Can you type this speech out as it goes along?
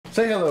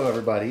Say hello,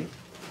 everybody,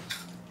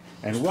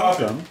 and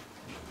welcome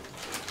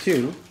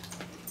to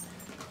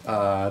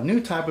a new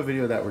type of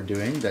video that we're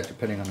doing that,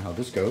 depending on how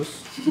this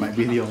goes, might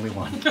be the only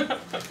one.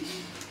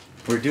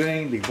 We're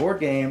doing the board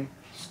game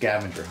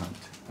Scavenger Hunt.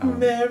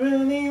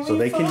 So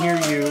they can hear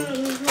you.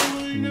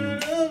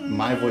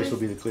 My voice will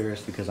be the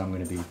clearest because I'm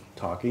going to be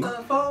talking,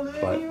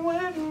 but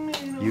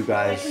you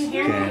guys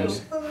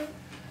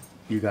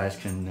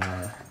can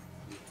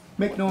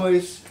make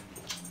noise,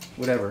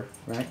 whatever,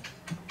 right?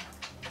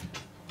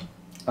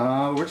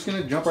 We're just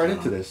gonna jump right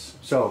into this.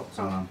 So,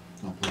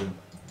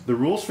 the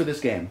rules for this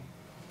game.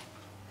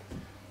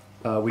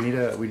 We need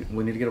to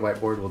get a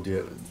whiteboard. We'll do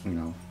it,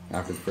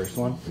 after the first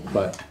one.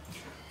 But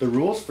the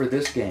rules for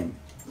this game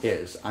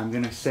is I'm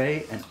gonna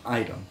say an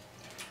item.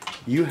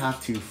 You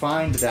have to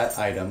find that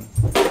item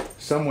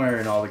somewhere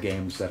in all the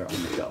games that are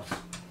on the shelves.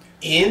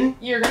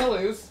 You're gonna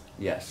lose.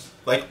 Yes.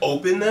 Like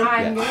open them?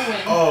 I'm gonna win.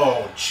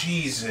 Oh,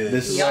 Jesus.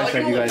 This is why I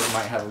said you guys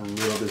might have a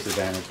real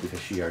disadvantage because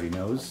she already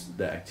knows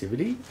the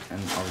activity, and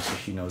obviously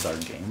she knows our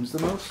games the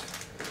most.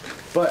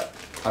 But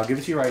I'll give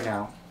it to you right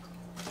now.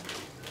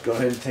 Go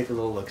ahead and take a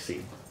little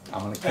look-see.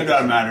 It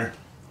doesn't matter.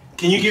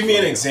 Can you give me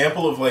an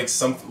example of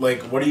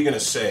what are you gonna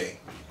say?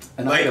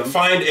 An item.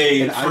 Find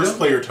a first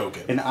player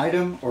token. An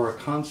item or a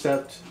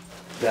concept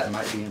that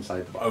might be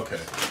inside the box. Okay.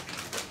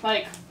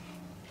 Like,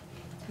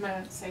 I'm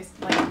gonna say,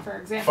 like, for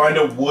example. Find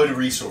a wood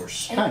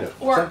resource. Kind of.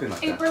 Or something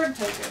like a that. bird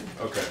token.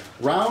 Okay.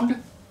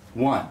 Round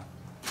 1.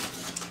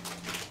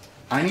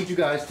 I need you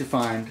guys to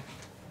find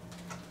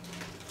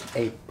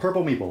a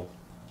purple meeple.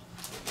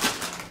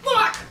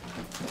 Look!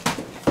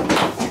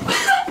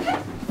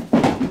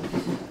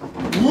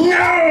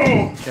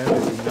 No! Kevin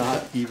is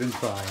not even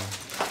trying.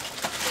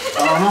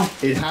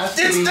 It has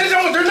to be. They're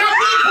not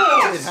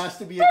meeples! It has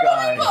to be a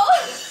guy.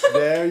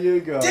 There you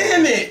go.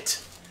 Damn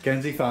it!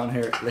 Kenzie found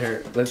here.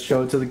 Let's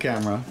show it to the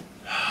camera.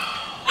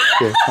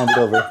 Okay, hand it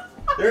over.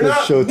 They're Let's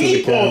not show it to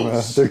the camera.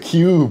 meeples! They're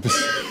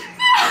cubes.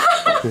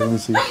 Okay, let me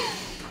see.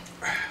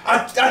 I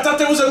thought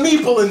there was a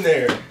meeple in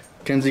there.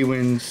 Kenzie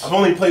wins I've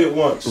only played it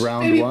once.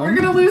 round Baby, 1. we're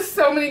gonna lose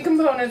so many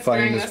components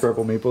Finding during this this.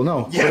 purple meeple.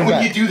 No. put Yeah, him when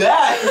back. you do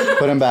that.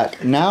 Put him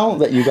back. Now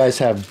that you guys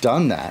have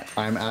done that,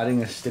 I'm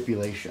adding a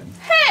stipulation.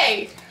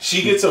 Hey!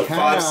 She gets a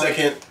Cannot-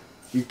 5-second.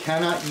 You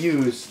cannot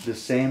use the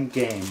same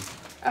game.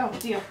 Oh,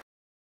 deal.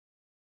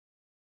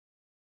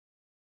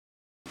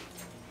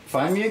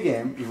 Find me a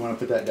game. You want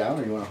to put that down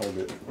or you want to hold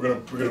it? We're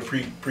gonna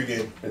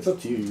pre-game. It's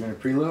up to you. You're going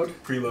to preload?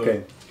 Preload.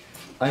 Okay.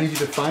 I need you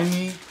to find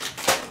me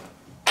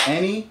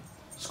any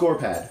score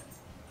pad.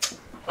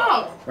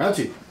 Oh! Round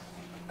 2.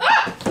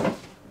 Ah!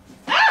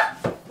 Ah!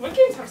 What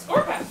games have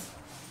score pads?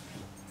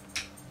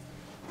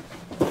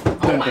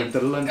 Oh my God. I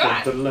don't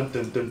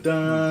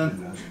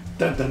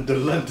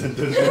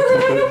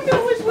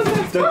know which one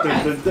has score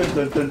pads.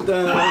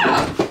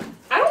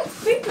 I don't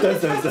think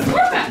this has a score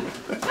pad.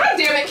 God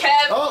damn it,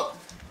 Kev! Oh!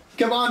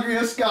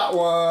 Kevandria's got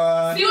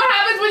one! See what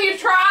happens when you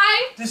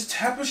try? Does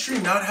Tapestry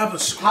not have a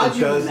score? It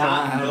does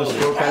not have a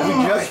score pad. We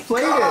just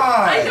played it.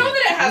 I know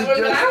that it has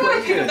one, but I don't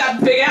want to pick up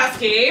that big ass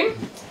game.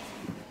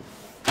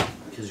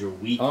 Because you're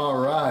weak.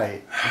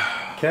 Alright.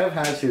 Kev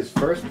has his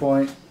first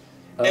point.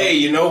 Hey,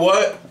 you know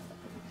what?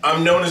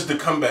 I'm known as the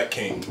comeback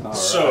king. All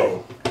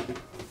So,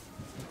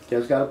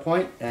 Kev's got a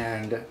point,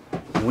 and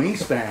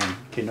wingspan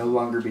can no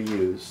longer be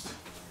used.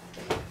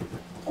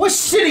 We're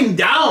sitting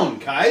down,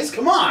 guys.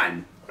 Come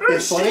on.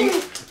 It's funny.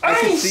 I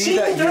could ain't see seen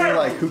that you were that.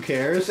 like, who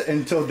cares?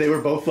 Until they were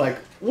both like,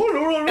 what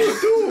do I do? Get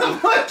the And then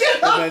fuck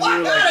you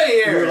were like, out of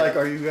here. you were like,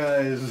 are you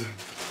guys...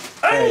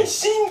 I ain't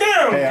sitting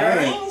down, Hey,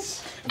 I ain't- guys.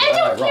 I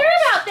don't care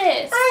about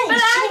this. I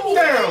ain't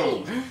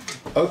sitting down.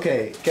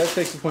 Okay, Kev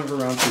takes the point for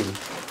round 2.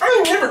 I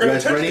ain't never You gonna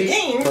guys touch the ready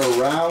game. for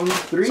round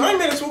 3? So I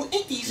might as well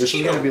eat these This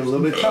is going to be a little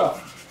bit Cheetos.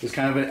 tough. It's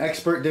kind of an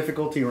expert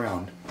difficulty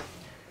round.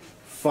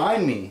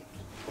 Find me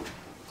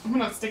I'm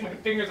gonna stick my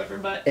fingers up your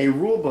butt. a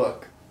rule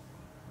book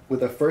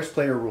with a first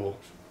player rule.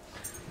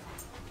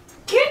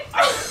 Get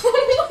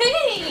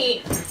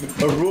away!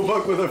 A rule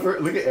book with a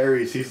first... Look at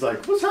Aries. He's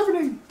like, what's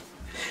happening?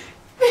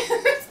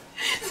 This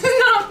is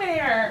not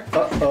fair.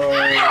 Uh-oh.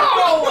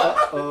 Ow!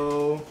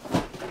 Uh-oh.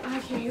 I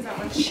can't use that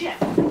one. Shit.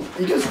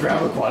 You just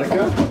grab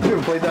Aquatica? We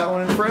haven't played that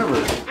one in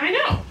forever. I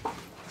know.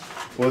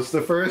 What's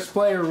the first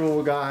player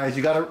rule, guys?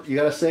 You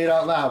gotta say it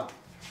out loud.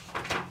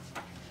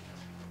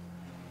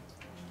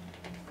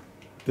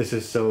 This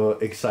is so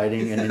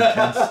exciting and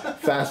intense,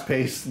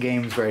 fast-paced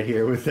games right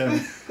here with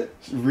them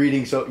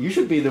reading. So you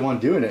should be the one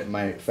doing it,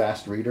 my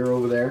fast reader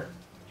over there,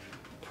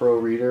 pro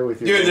reader with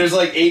your. Dude, there's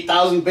like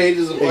 8,000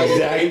 pages of like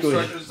Exactly. game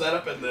structure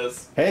setup in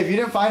this. Hey, if you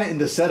didn't find it in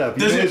the setup,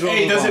 you Does may it, as well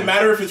hey, move does it on.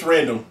 matter if it's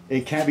random?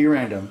 It can't be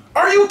random.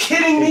 Are you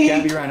kidding It me?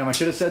 can't be random. I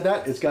should have said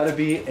that. It's got to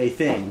be a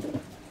thing.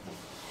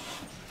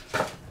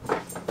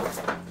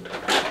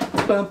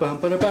 Bum, bum,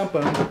 ba, bum,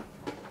 bum.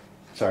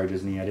 Sorry,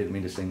 Disney. I didn't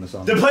mean to sing the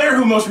song. The player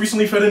who most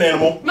recently fed an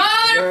animal.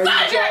 There you go.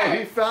 Motherfucker!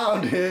 He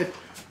found it.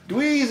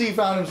 Dweezy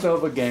found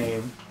himself a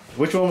game.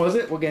 Which one was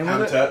it? What game was it?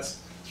 Habitats.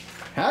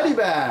 Hattie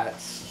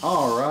Bats.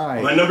 All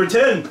right. My number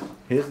 10.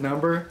 His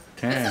number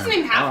 10. This doesn't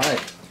even All happen.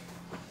 right.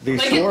 The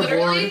Like it scoreboard.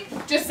 literally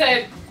just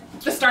said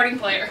the starting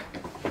player.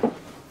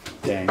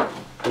 Dang.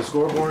 The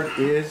scoreboard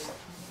is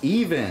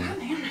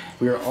even.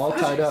 We are all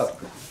tied up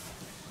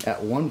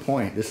at 1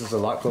 point. This is a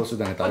lot closer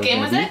than I thought What it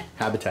was game going to was be. it?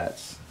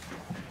 Habitats.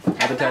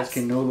 Habitats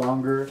can no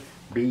longer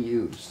be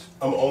used.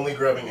 I'm only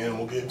grabbing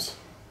animal games.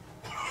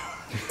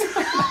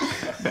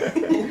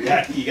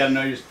 Yeah, you gotta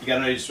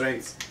know your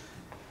strengths.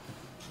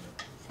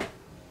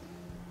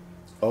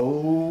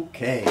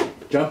 Okay.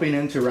 Jumping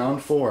into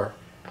round 4.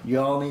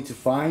 Y'all need to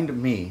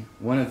find me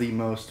one of the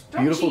most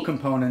Don't beautiful cheat.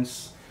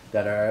 components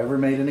that are ever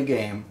made in a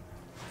game.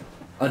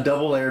 A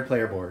double-layered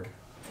player board.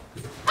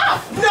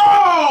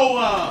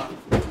 No!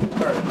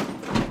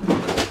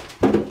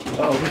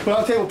 Oh, put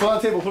on the table, put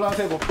on the table, put on the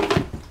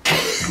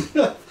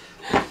table.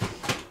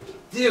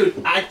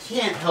 Dude, I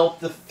can't help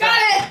the fact Got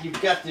it! that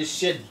you've got this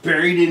shit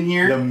buried in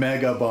here. The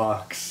mega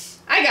box.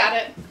 I got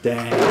it.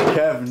 Dang,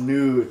 Kev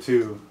knew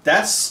too.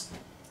 That's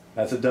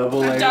That's a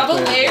double-layered A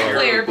double-layered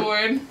player board.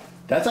 player board.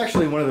 That's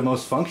actually one of the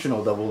most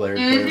functional double-layered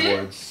player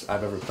boards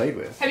I've ever played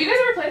with. Have you guys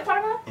ever played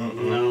Pokémon?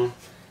 no.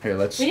 Here,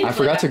 let's. We need to I play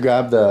forgot that. to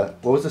grab the.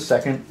 What was the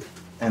second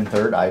and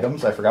third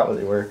items? I forgot what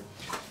they were.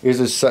 Here's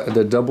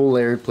the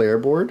double-layered player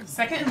board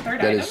Second and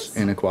third that items? is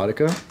in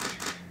Aquatica.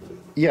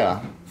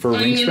 Yeah, for Oh,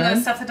 you mean the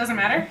Wingspan. stuff that doesn't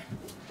matter?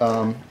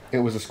 It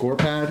was a score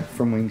pad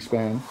from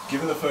Wingspan,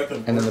 Given the fact that.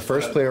 and then the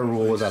first player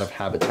rule was out of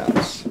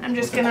Habitats. I'm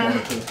just gonna...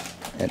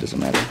 It doesn't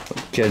matter.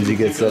 Kenzie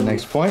gets the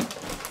next point.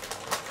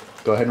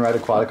 Go ahead and write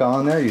Aquatica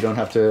on there. You don't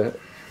have to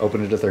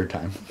open it a third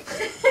time.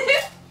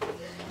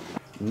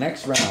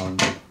 Next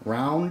round.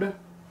 Round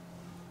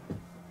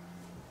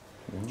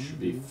Should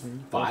be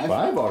 5.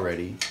 5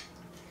 already.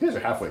 You guys are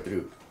halfway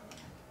through.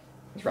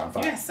 It's round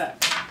 5. You guys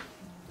suck.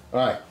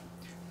 Alright.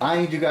 I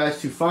need you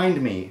guys to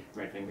find me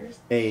Red fingers.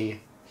 a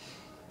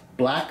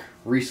black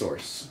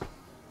resource.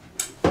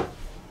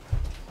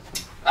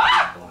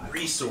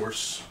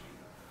 Resource.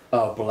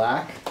 A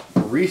black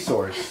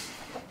resource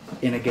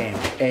in a game.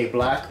 A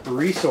black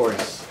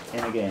resource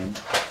in a game.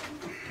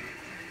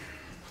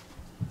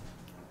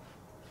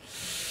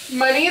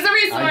 Money is a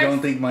resource. I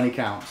don't think money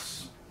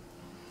counts.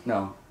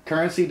 No.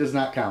 Currency does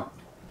not count.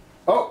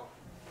 Oh!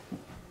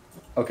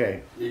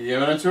 Okay. You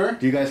giving it to her?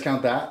 Do you guys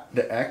count that?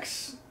 The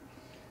X?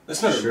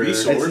 That's not Sure. a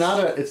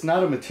resource. It's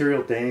not a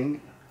material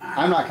thing.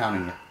 I'm not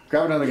counting it.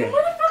 Grab another game.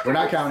 We're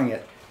not counting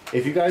it.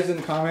 If you guys in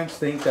the comments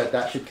think that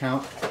that should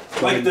count,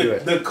 go Like ahead and do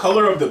it. the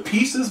color of the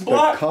piece is The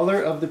black.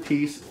 color of the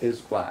piece is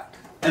black.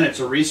 And it's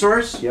a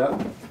resource?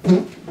 Yep.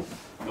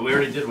 We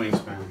already did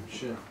Wingspan.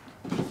 Shit.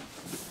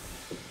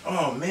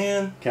 Oh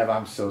man. Kev,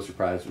 I'm so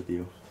surprised with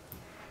you.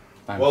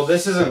 Well,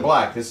 this isn't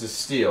black. This is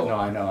steel. No,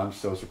 I know. I'm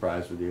so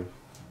surprised with you.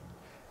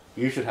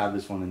 You should have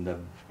this one in the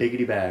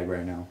biggity bag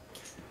right now.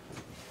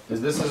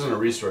 This isn't a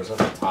resource.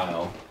 That's a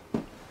tile.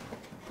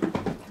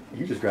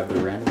 You just grabbed the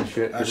random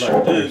shit. I There's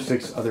sure did. there's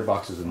 6 other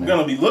boxes in I'm there.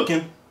 gonna be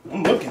looking.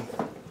 I'm looking.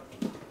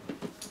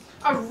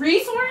 A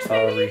resource, A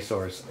maybe?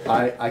 resource.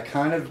 I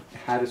kind of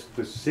had a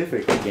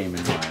specific game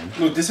in mind.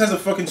 Look, this has a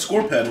fucking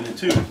score pad in it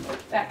too.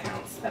 That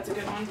counts. That's a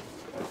good one.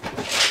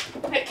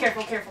 Hey,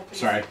 careful, please.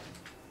 Sorry.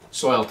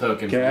 Soil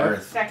token from Kev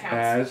Earth. That counts.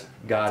 has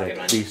got That's a it. good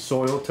one. The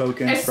soil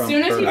token As from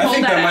soon as Earth. you I Pull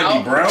think that that might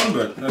out. be brown,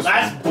 but that's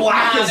That's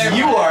black Ah, as they're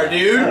you black. are,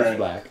 dude. It's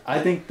black. I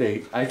think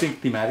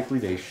thematically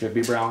they should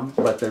be brown,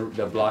 but the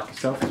block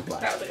itself is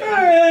black. That was a good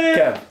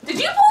one. Kev, Did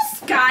you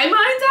pull Sky Mines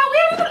out? We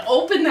haven't even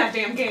opened that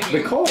damn game.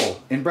 the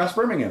coal in Brass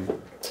Birmingham.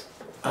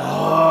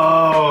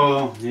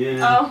 Oh,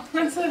 yeah. Oh,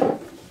 that's a...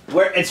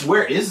 Where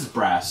is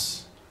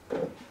brass?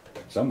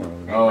 Somewhere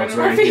over there. Oh, One it's of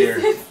our right here.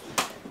 faces.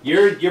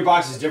 Your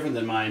box is different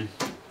than mine.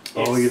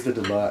 Oh, you get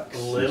the deluxe.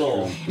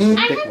 little. That's true.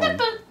 I Thick got one.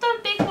 the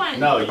big one.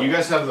 No, you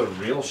guys have the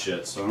real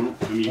shit, so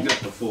I mean, you got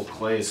the full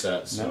clay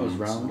set. So That was it's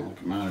not round. like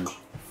it matters.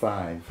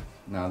 5.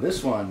 Now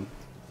this one,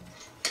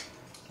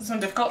 This one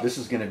difficult? this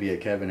is gonna be a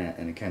Kevin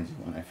and a Kenzie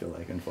one. I feel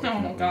like,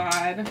 unfortunately. Oh,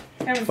 God.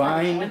 Kevin's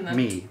probably gonna win Find them.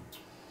 me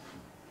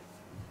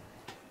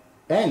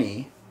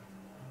any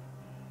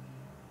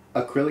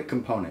acrylic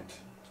component.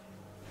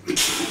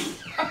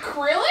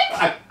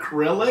 Acrylic?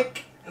 Acrylic?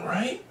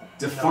 right.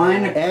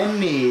 Define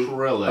Any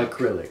acrylic.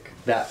 acrylic.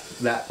 That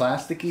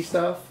plasticky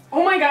stuff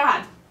Oh, my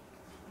God.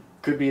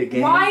 could be a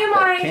game Why am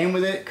that I- came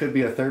with it. Could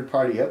be a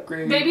third-party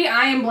upgrade. Baby,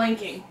 I am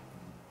blanking.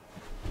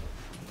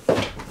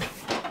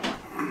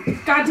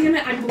 God damn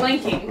it, I'm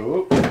blanking.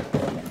 Oh.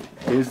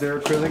 Is there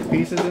acrylic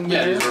pieces in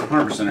Yeah, there? these are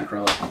 100%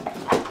 acrylic.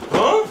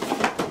 Huh?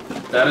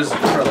 That is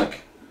acrylic.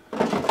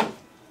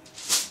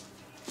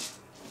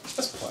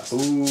 That's plastic.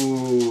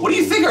 Ooh. What do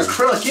you think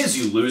acrylic is,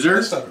 you loser?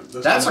 That's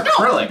not-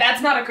 acrylic.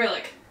 That's not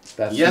acrylic.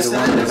 That's Yes, the it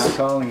one. They're is. not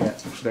calling it.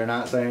 They're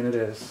not saying it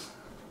is.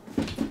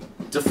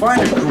 Define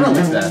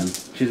acrylic then.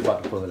 She's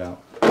about to pull it out.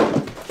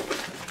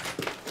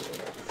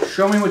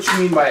 Show me what you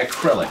mean by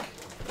acrylic.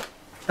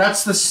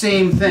 That's the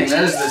same thing.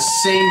 That is the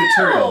same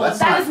material. No, That's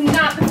that not. is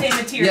not the same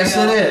material. Yes,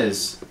 it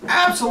is.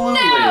 Absolutely.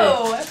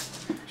 No!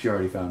 She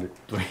already found it.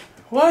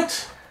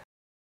 What?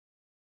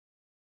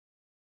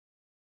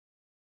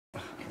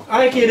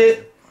 I get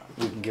it.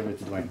 We can give it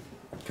to Dwayne.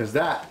 Because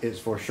that is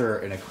for sure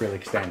an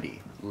acrylic standee.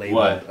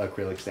 labeled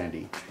acrylic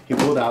standee. He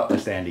pulled out a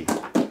standee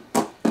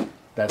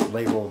that's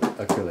labeled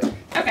acrylic.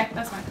 Okay,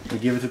 that's fine. We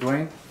give it to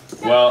Dwayne?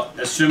 Well,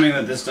 assuming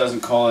that this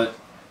doesn't call it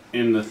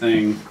in the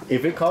thing.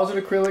 If it calls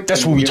it acrylic,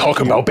 That's then what we give it talk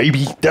to you. about,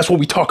 baby. That's what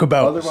we talk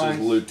about. This Otherwise,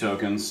 is loot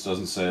tokens.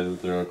 Doesn't say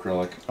that they're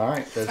acrylic. all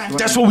right.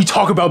 That's what we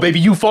talk about, baby.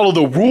 You follow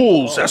the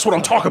rules. That's what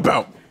I'm talking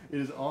about. It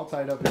is all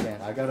tied up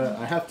again.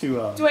 I have to.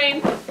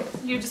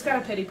 Dwayne, you just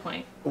got a pity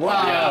point.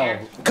 Wow.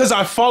 Because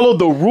I followed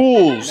the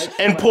rules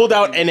and pulled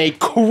out an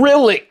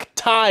acrylic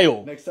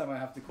tile. Next time I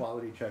have to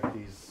quality check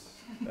these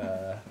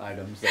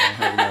items that I'm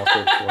having all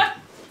search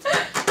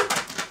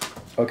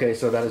for. Okay,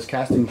 so that is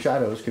casting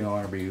shadows can no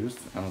longer be used.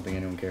 I don't think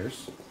anyone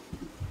cares.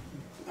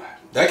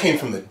 That came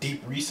from the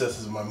deep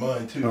recesses of my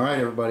mind, too. All right,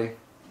 everybody.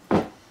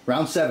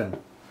 Round 7.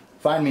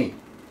 Find me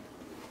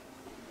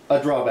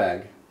a draw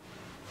bag.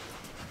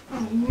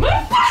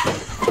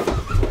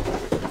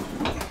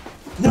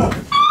 No.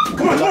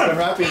 Come on, come on.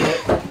 Unwrapping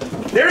it.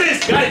 There it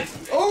is. Got it.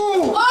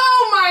 Oh!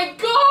 Oh my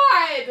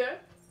god!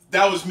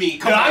 That was me.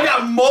 Come No, on. I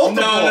got multiples.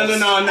 No.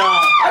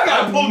 I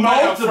got pulled mine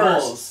out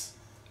multiples.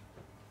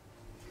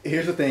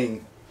 Here's the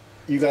thing.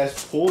 You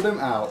guys pulled them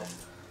out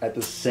at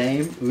the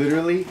same,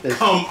 literally.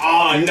 Come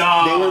on,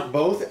 nah. They were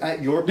both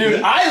at your peak.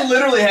 Dude, I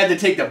literally had to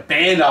take the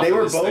band off They of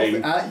were this both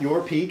thing. at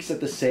your peaks at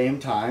the same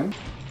time.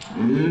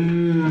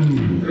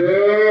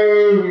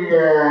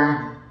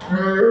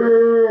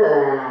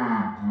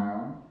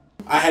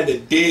 I had to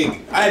dig.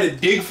 I had to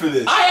dig for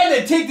this. I had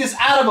to take this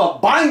out of a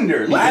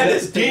binder. Look I at had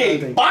this to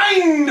dig. big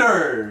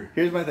binder.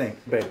 Here's my thing,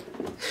 babe.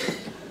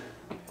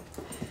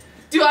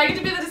 Do I get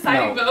to be the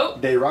deciding No,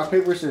 vote? they rock,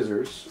 paper,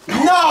 scissors.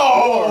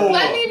 No!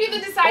 Let me be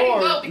the deciding Or-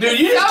 vote because Dude,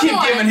 you just keep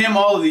someone, giving him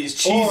all of these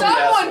cheesy someone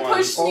ass ones.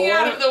 pushed me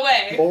out of the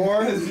way.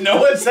 Or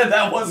No one said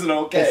that wasn't it's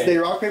okay. they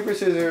rock, paper,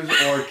 scissors,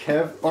 or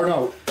Kev, or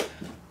no.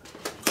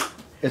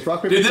 It's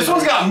rock, paper, Dude, this scissors.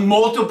 one's got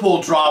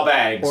multiple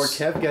drawbags. Or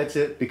Kev gets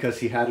it because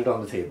he had it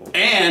on the table.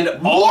 And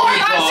all the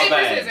Rock, paper,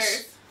 drawbags.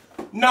 scissors.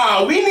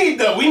 Nah, we need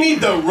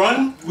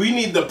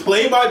the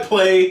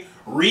play-by-play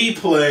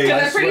replay.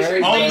 Because I'm pretty sure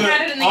swear- Dwayne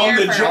had it in the on air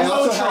the first. I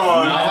also have,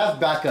 Jumbotron. I have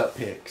backup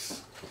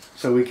picks,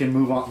 so we can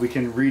move on. We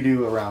can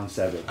redo a round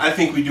 7. I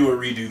think we do a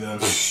redo then.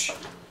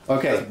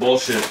 Okay,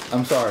 Bullshit.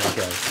 I'm sorry,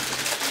 Kev.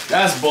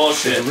 That's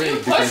bullshit. You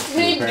pushed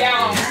me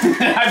down.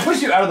 I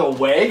pushed you out of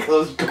the way because I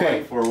was Okay.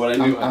 going for what I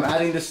knew. I'm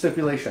adding this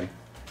stipulation.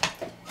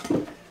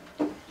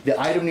 The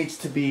item needs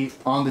to be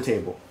on the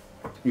table.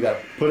 You gotta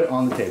put it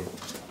on the table.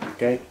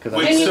 Okay? Because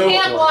Wait, And you so-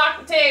 can't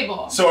block the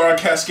table. So are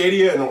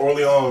Cascadia and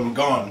Orleans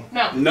gone?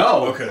 No.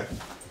 No. Okay.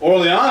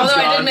 Orleans Although I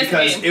did gone miss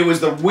because game. it was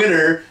the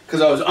winner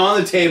because I was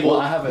on the table, Well,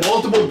 I have it.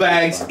 multiple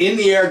bags in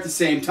the air at the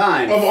same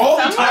time. Of all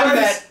the Someone Out of times,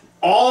 that,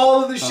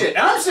 all of the shit.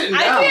 And I'm sitting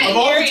I down. can't- of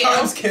all Here the you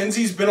times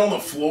Kenzie's been on the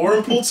floor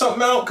and pulled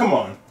something out, come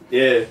on,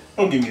 Yeah.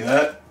 don't give me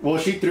that. well,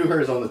 she threw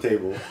hers on the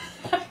table.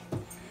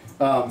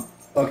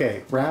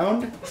 Okay,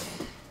 round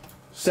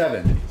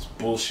 7. It's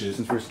bullshit.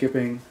 Since we're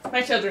skipping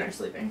My children are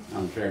sleeping.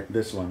 Unfair.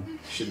 this one.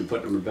 Should have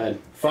put them to bed.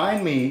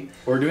 Find me,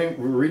 we're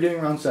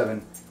redoing round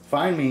 7.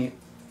 Find me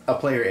a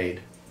player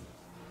aid.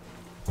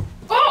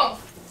 Oh!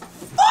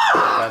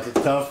 That's a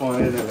tough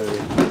one, isn't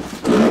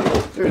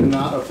it? There's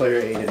not a player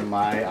aid in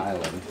my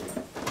island.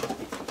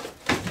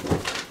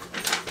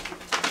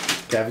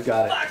 Kev's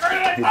got it.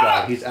 He's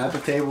got it. He's at the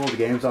table. The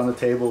game's on the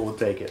table. We'll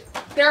take it.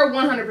 There are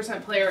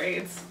 100% player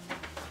aids.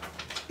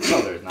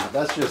 No, there's not.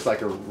 That's just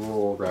like a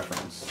rural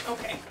reference.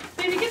 Okay.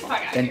 Baby, get the fuck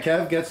out of And here.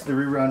 Kev gets the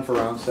rerun for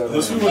round 7.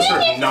 Unless we want to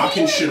start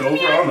knocking shit over, I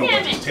don't know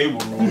about this table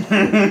rule.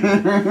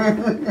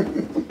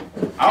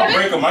 I'll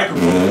break a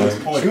microphone at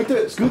this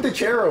point. Scoot the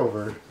chair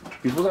over.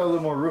 You're supposed to have a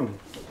little more room.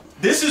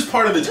 This is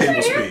part of the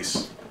table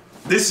space.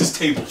 This is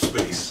table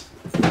space.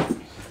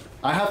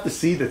 I have to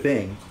see the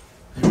thing.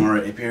 You want to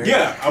write Apiary?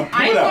 Yeah, I'll pull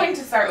I'm it going out.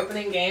 to start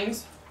opening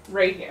games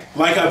right here.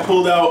 Like I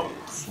pulled out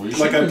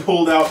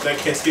that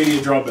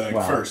Cascadia drawbag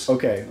Wow. first.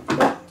 Okay.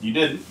 You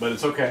didn't, but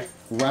it's okay.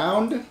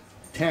 Round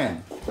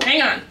 10.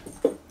 Hang on.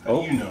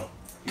 Oh, you know.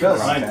 Because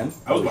behind me.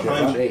 I was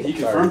behind you. He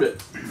confirmed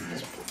it.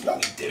 No,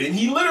 he didn't.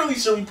 He literally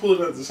said we pulled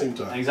it out at the same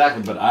time.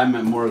 Exactly, but I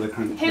meant more of the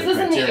His was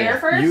in the air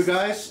first. You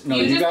guys, no,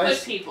 you you just guys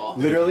push people.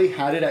 literally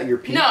had it at your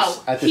peaks No,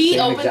 at the he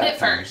same opened exact it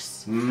time.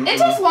 first. It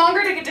takes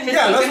longer to get to his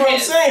Yeah, peak that's than what I'm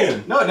his.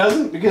 saying. No, it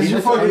doesn't, because You your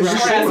just fucking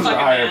unwrapped shoulders it. are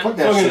higher. Fuck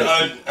that shit.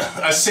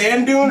 Fucking a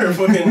sand dune or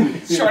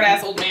fucking Short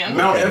ass old man.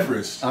 Mount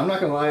Everest. I'm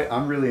not gonna lie,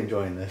 I'm really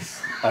enjoying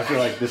this. I feel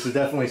like this is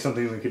definitely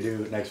something we could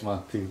do next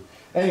month too.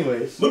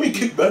 Anyways, Let me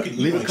kick back and eat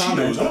leave my a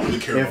comment Cheetos. I don't really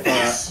care about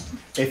this.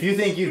 if you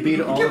think you'd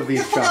beat all of these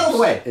get the fuck out of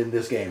the chumps way. in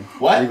this game.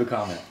 What? Leave a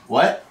comment.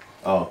 What?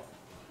 Oh.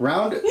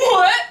 Round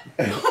What?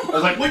 I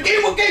was like, what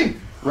game? What game?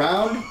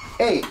 round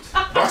 8.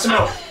 Box him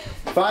out.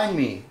 Find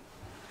me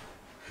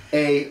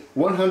a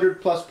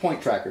 100+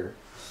 point tracker.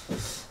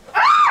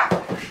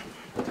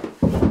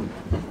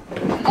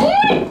 Oh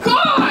my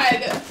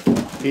god!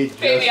 It just,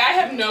 Baby, I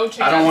have no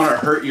chance. I don't want to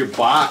hurt your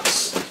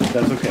box.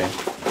 That's okay.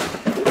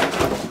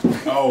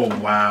 Oh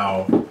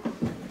wow.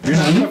 You're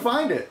not gonna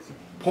find it.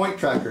 Point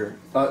tracker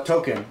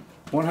token.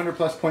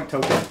 100+ point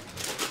token.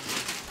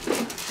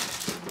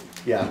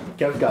 Yeah,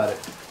 Kev's got it.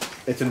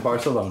 It's in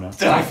Barcelona.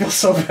 I feel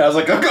so bad. I was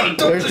like, I'm gonna dump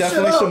There's this shit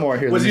definitely out. some more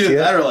here. Was Let me either see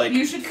that it. or like?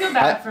 You should feel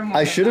bad for more.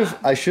 I should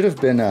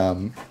have been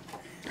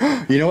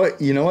you know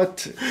what? You know what?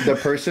 The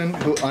person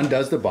who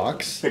undoes the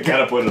box, I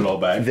gotta put it all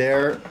back.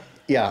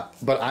 yeah,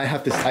 but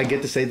I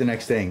get to say the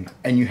next thing,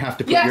 and you have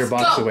to put Yes, your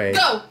box go, away.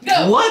 Go.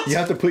 What? You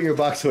have to put your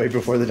box away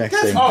before the next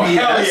thing. Oh, hell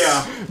Yes.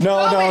 yeah. No,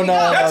 Oh, no, baby, no, go.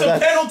 no. That's a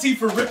penalty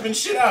for ripping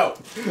shit out.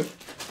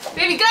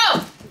 Baby,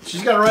 go.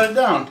 She's gotta write it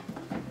down.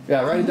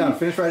 Yeah, write it down.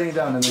 Finish writing it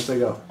down, and then say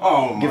go.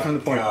 Oh, Give my him the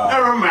point. God.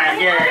 Oh my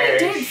I already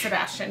did,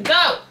 Sebastian.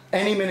 Go.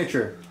 Any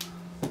miniature.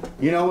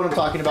 You know what I'm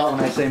talking about when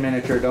I say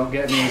miniature. Don't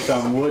get me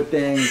some wood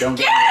thing. Don't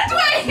get Get out of the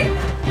way.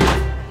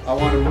 I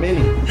want a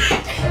mini.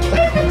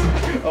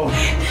 Oh.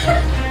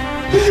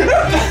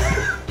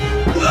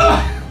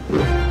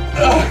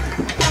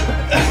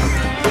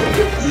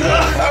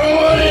 I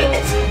want it.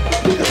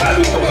 I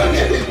want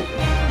it.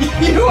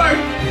 You are.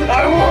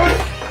 I want it.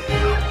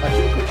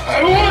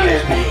 I want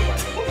it.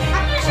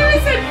 I'm sure I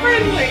said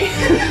friendly.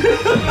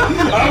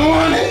 I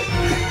want it.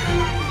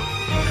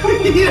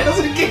 He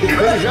doesn't get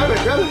Grab it, grab it,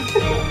 grab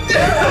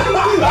it.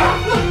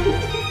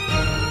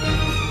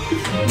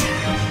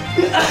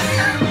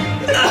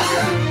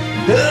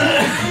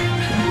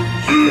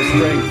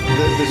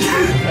 The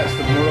strength test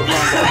of Mortal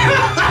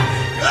Kombat.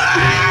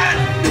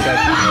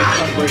 That's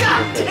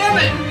unbreakable. Damn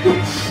it.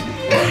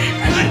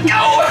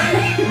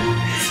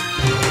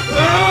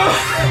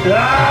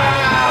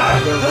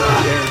 They're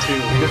right there too.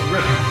 Just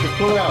rip, just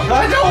pull it out.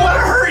 I don't want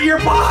to hurt your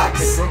It's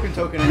box. broken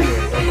token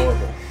anyway. That's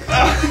horrible.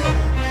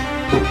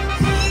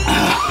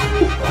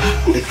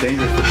 It's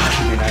dangerous to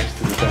be nice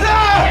to the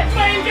test.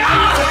 My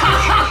God.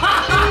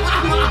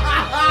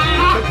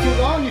 It took too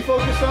long. You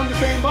focused on the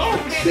same box.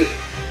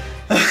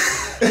 I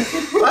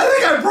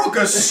think I broke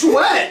a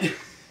sweat.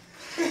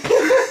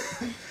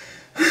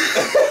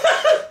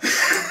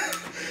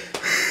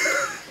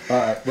 All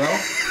right.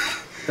 Well,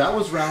 that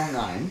was round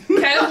 9.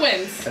 Kev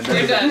wins. And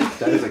You're done.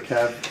 That is a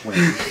Kev win.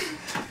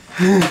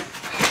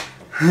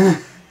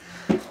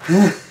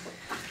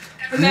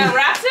 And that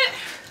wraps it.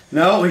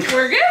 No,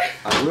 We're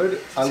good.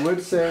 I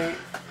would say,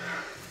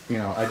 you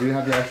know, I do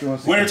have the extra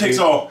ones. Winner takes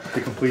all.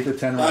 To complete the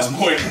 10 Last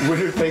rounds. point.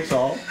 Winner takes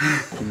all.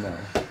 No.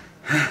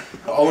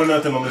 All or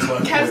nothing on this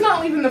last Kev's point.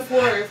 not leaving the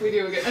floor if we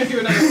do another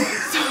one.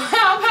 So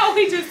how about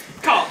we just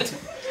call it?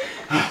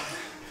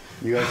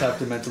 You guys have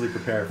to mentally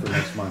prepare for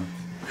next month.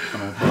 I'm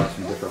gonna pull out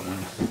some different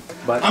ones.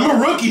 But I'm a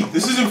rookie.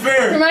 This isn't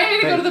fair. Remind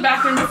me to go to the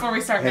bathroom before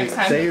we start hey, next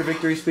time. say your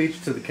victory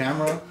speech to the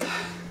camera.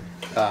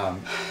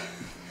 I'm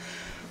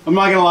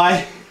not gonna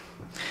lie.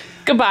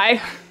 Goodbye.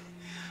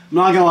 I'm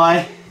not gonna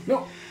lie.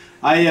 No.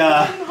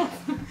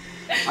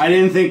 I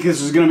didn't think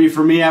this was gonna be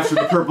for me after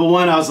the purple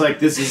one. I was like,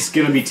 this is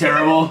gonna be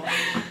terrible.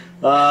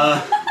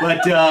 But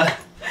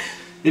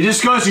it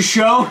just goes to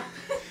show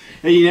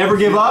that you never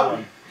give up.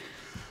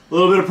 A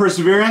little bit of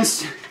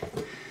perseverance,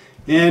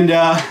 and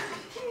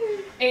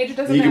Age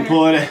doesn't you can matter.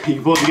 pull it. You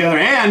can pull it together.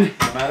 And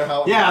No matter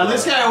how. yeah,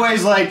 this guy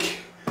weighs like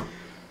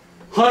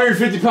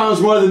 150 pounds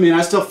more than me, and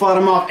I still fought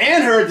him off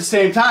and her at the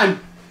same time.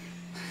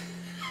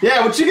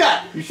 Yeah, what you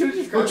got? You should have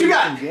just. What you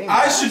got?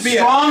 I should be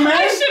Strong I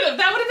man. should have.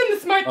 That would have been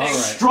the smart thing. All right.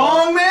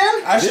 Strong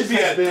man. I should This be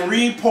has at been-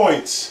 3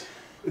 points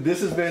This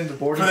has been the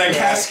board for that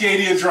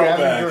Cascadia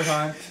Scavenger drawback.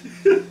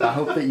 hunt. I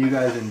hope that you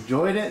guys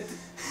enjoyed it.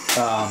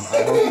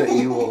 I hope that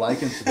you will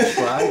like and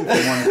subscribe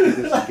if you want to do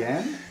this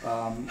again. You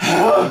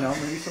know,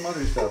 maybe some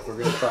other stuff. We're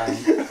gonna try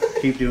and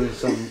keep doing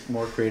some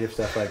more creative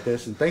stuff like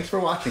this. And thanks for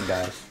watching,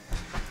 guys.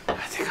 I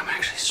think I'm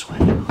actually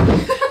sweating.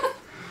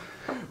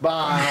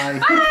 Bye.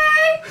 Bye.